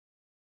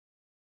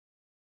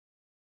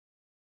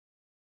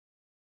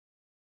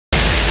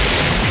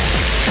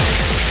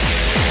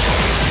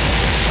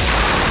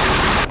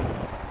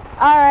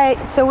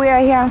Alright, so we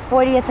are here on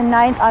 40th and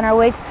 9th on our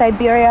way to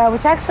Siberia,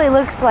 which actually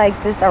looks like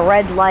just a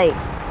red light.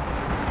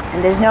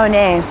 And there's no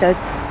name, so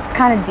it's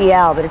kind of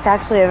DL, but it's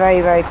actually a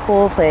very, very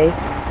cool place.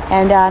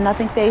 And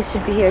Nothingface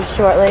should be here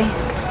shortly.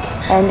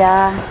 And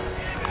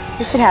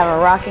we should have a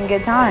rocking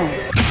good time.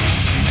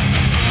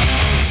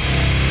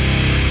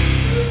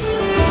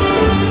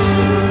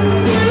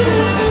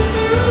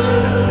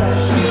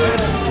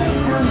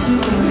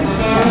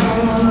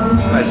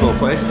 Nice little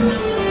place.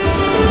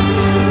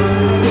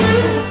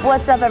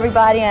 What's up,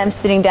 everybody? I'm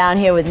sitting down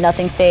here with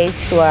Nothingface,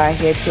 who are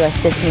here to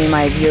assist me in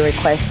my viewer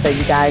requests so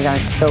you guys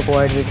aren't so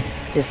bored with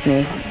just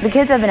me. The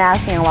kids have been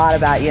asking a lot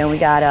about you, and we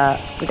got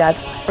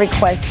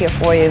requests here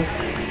for you.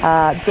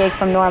 Jake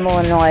from Normal,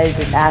 Illinois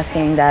is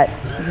asking that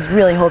he's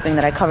really hoping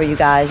that I cover you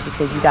guys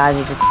because you guys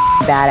are just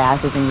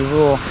badasses and you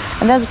rule.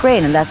 And that's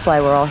great, and that's why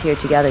we're all here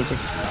together,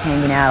 just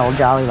hanging out all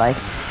jolly like.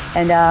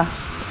 And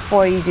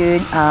for you,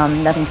 dude,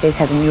 Nothingface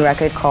has a new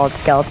record called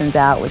Skeletons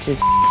Out, which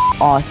is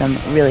awesome,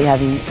 really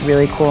heavy,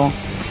 really cool.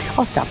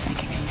 I'll stop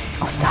thinking.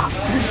 I'll stop.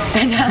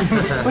 And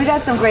we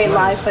got some great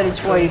live footage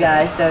for you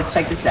guys, so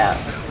check this out.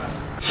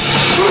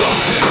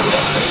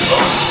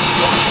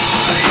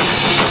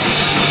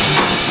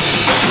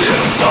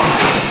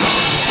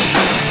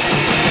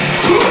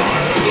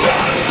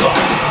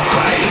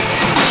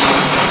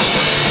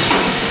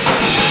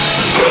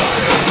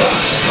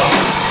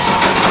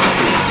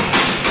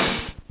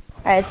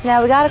 Alright, so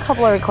now we got a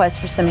couple of requests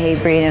for some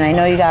Hatebreed, and I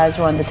know you guys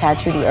were on the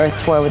Tattoo the Earth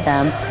tour with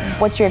them.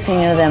 What's your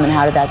opinion of them, and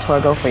how did that tour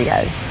go for you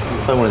guys?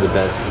 Probably one of the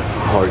best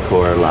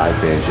hardcore live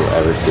bands you'll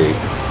ever see.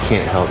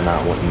 Can't help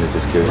not wanting to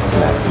just go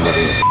smack somebody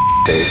in the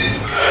face.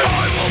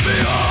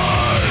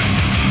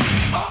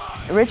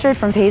 Richard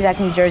from Paysac,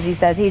 New Jersey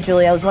says, "Hey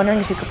Julie, I was wondering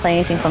if you could play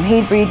anything from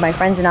Hatebreed. My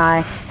friends and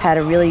I had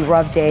a really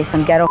rough day.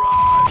 Some ghetto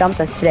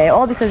jumped us today,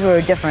 all because we were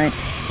different,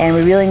 and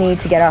we really need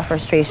to get our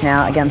frustration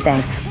out. Again,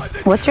 thanks."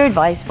 What's your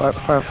advice for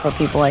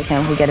people like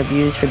him who get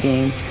abused for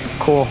being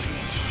cool?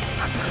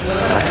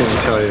 I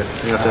can't tell you.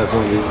 You have to ask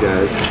one of these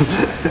guys.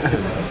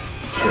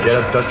 Get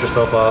up, dust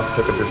yourself off,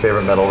 pick up your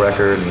favorite metal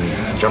record,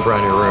 and jump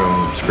around your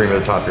room, scream at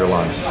the top of your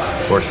lungs.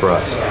 Works for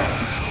us.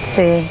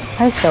 See,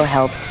 that show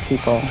helps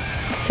people.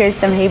 Here's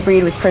some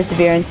Hatebreed with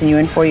Perseverance, and you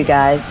and for you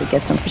guys to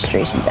get some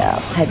frustrations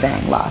out.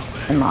 Headbang, lots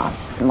and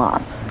lots and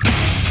lots.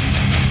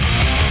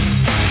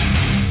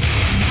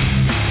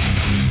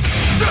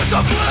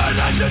 Discipline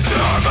and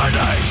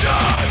determination.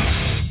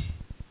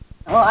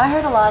 Well, I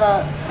heard a lot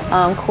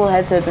of cool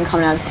heads that have been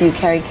coming out to see you,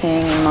 Kerry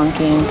King and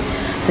Monkey.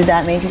 Does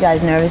that make you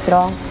guys nervous at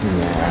all?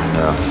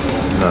 No,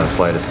 not the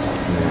slightest.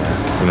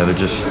 You know, they're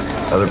just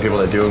other people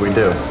that do what we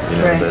do, you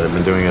know, right, that have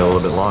been doing it a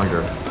little bit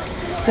longer.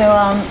 So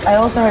I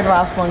also heard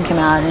Rob Flynn came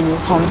out in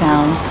his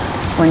hometown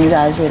when you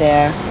guys were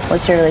there.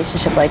 What's your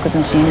relationship like with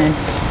Machine Head?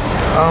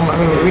 I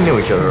mean, we knew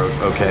each other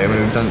okay. I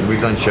mean,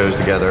 we've done shows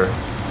together,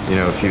 you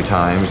know, a few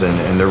times,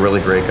 and they're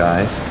really great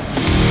guys.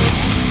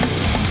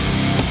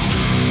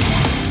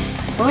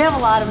 Well, we have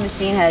a lot of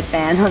Machine Head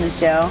fans on the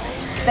show.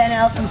 Ben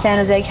L. from San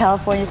Jose,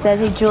 California says,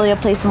 "Hey Julia,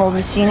 play some old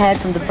Machine Head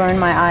from the Burn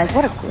My Eyes."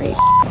 What a great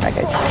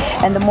record.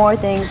 And The More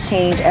Things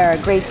Change era.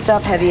 Great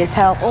stuff, heavy as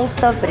hell. Old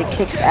stuff, but it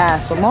kicks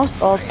ass. Well, most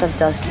old stuff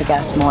does kick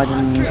ass more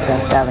than the new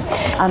stuff, sadly.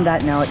 On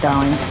that note,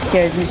 darling,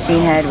 here's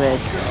Machine Head with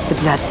the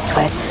blood, the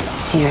sweat,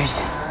 the tears.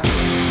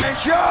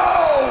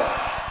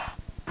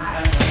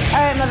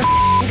 Alright,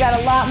 we got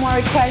a lot more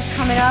requests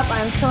coming up.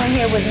 I'm chilling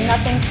here with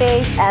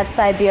Nothingface at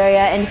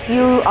Siberia, and if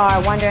you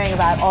are wondering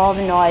about all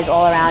the noise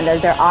all around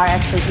us, there are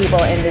actually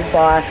people in this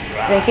bar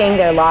drinking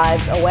their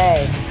lives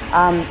away,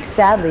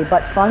 sadly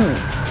but funly.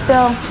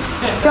 So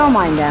don't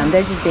mind them,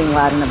 they're just being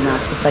loud and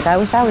obnoxious, like I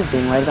wish I was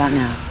being right about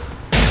now.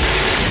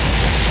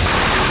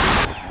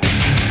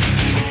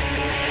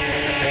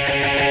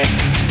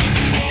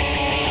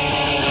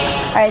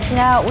 Alright, so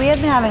now we have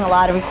been having a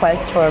lot of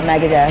requests for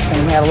Megadeth,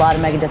 and we have a lot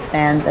of Megadeth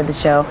fans at the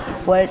show.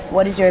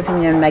 What is your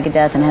opinion on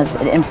Megadeth, and has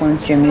it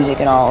influenced your music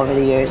at all over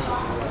the years?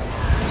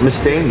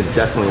 Mustaine is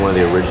definitely one of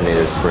the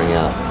originators to bring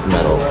out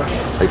metal.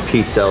 Like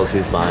Peace Sells,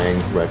 who's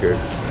buying record.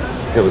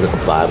 It was like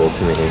a Bible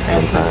to me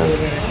one time.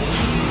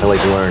 I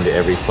like learned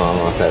every song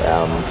off that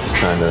album, just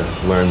trying to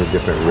learn the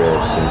different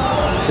riffs,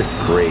 and it's a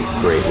great,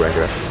 great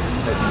record.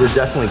 They're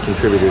definitely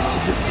contributors to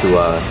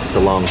just the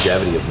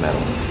longevity of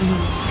metal.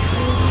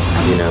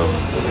 You know,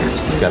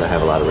 you've got to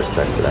have a lot of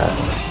respect for that.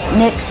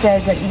 Nick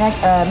says that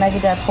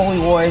Megadeth Holy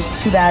Wars,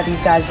 too bad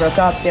these guys broke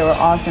up. They were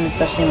awesome,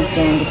 especially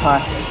Mustaine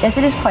guitar. Yes,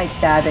 it is quite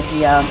sad that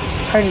he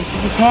hurt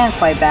his hand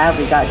quite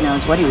badly. God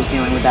knows what he was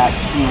doing with that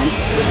hand.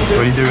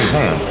 What did he do with his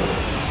hand?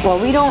 Well,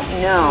 we don't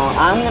know.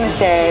 I'm going to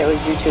say it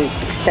was due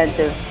to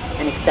extensive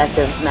and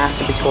excessive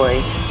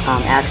masturbatory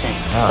action.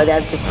 Oh. But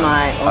that's just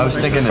my own. I was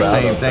thinking the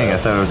same thing. I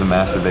thought it was a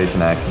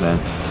masturbation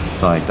accident.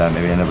 Like that,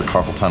 maybe end up with a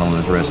carpal tunnel in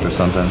his wrist or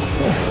something.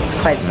 It's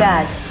quite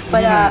sad,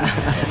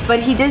 but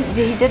he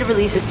did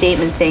release a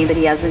statement saying that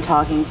he has been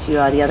talking to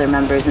the other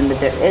members, and that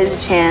there is a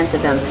chance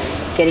of them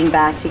getting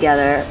back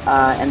together,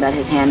 and that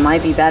his hand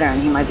might be better,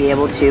 and he might be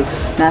able to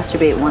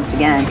masturbate once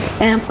again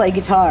and play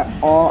guitar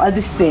all at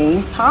the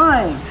same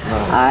time.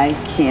 I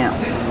can't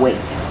wait.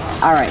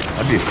 All right.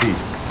 That'd be a feat.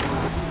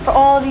 For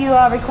all of you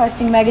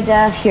requesting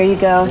Megadeth, here you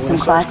go. Some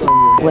classic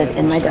with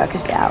In My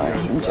Darkest Hour.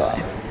 Enjoy.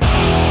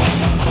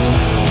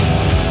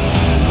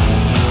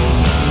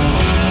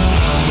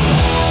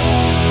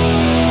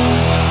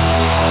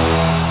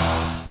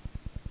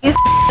 You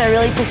are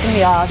really pissing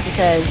me off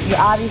because you're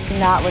obviously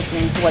not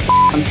listening to what the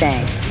I'm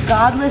saying.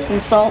 Godless in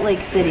Salt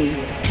Lake City.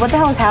 What the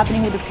hell is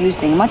happening with the Fuse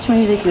thing? Much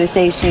Music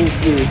USA has changed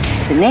Fuse.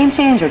 Is it name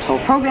change or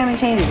total programming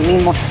change? Does it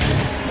mean more?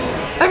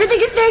 Everything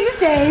is staying the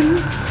same.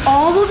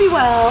 All will be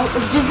well.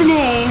 It's just the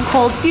name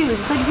called Fuse.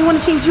 It's like if you want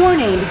to change your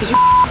name because you're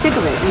sick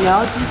of it, you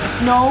know? It's just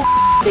no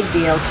big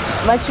deal.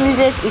 Much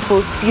Music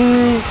equals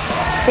Fuse.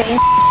 Same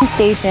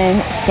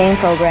station, same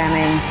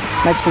programming.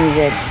 Much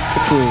Music to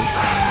Fuse.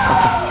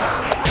 That's it.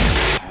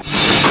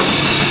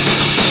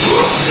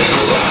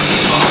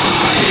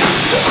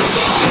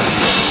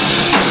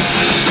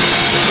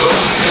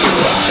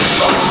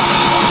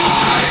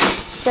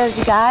 So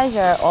you guys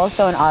are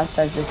also in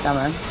Ozzfest this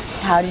summer.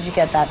 How did you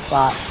get that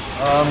slot?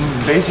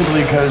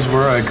 Basically because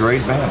we're a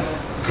great band.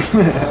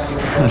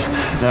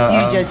 No,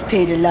 You just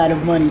paid a lot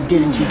of money,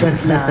 didn't you?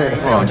 Don't lie.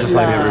 Well, just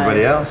like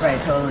everybody else.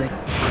 Right, totally.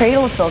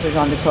 Cradle of Filth is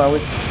on the tour.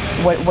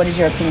 What is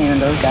your opinion on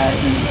those guys?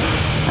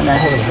 And I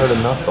haven't heard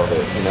enough of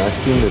it. You know, I've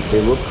seen that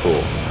they look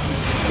cool,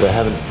 but I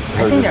haven't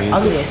heard I think the they're music.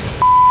 ugly as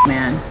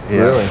man.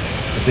 Yeah. Really?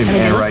 I think I mean, the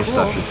they Anne look Rice cool.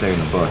 stuff should stay in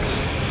the books.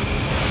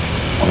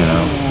 You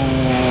know?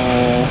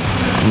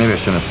 Maybe I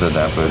shouldn't have said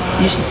that, but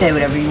You should say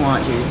whatever you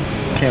want, dude.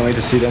 Can't wait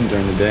to see them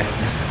during the day.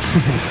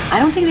 I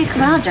don't think they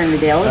come out during the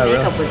day. All the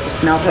makeup would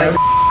just melt right the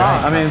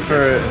I mean, if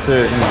they're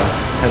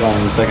headlining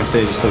on the second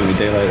stage, it's still gonna be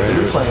daylight,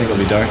 right? I think it'll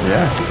be dark.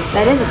 yeah.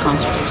 That is a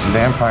contradiction.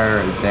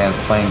 Vampire bands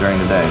playing during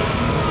the day.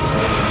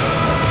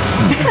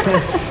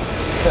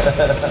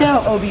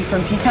 So, Obi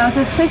from P-Town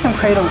says, play some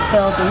Cradle of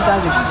Filth. Those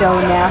guys are so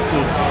nasty.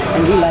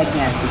 And we like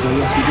nasty, girl.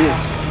 Yes, we do.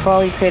 For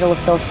all you Cradle of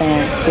Filth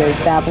fans, here's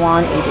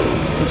Babylon AD.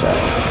 Enjoy.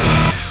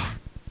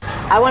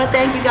 I want to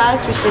thank you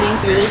guys for sitting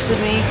through this with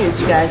me because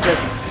you guys look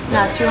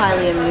not too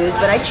highly amused,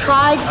 but I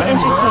tried to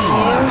entertain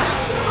you.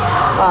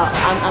 Well,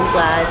 I'm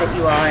glad that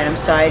you are, and I'm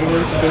sorry I didn't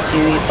mean to diss you,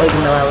 even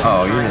though I was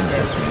You trying didn't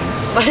to. diss me.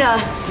 But,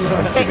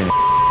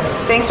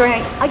 thanks for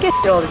hanging. I get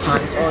it all the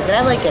time. It's all good.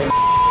 I like getting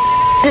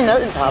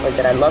another topic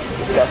that I'd love to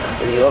discuss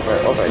with you over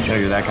a No, drink.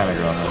 you're that kind of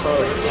girl, man.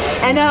 Totally.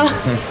 And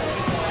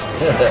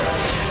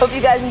hope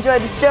you guys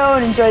enjoyed the show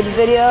and enjoyed the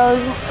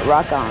videos.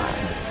 Rock on.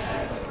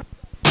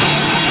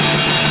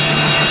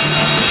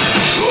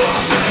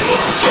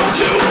 So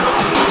do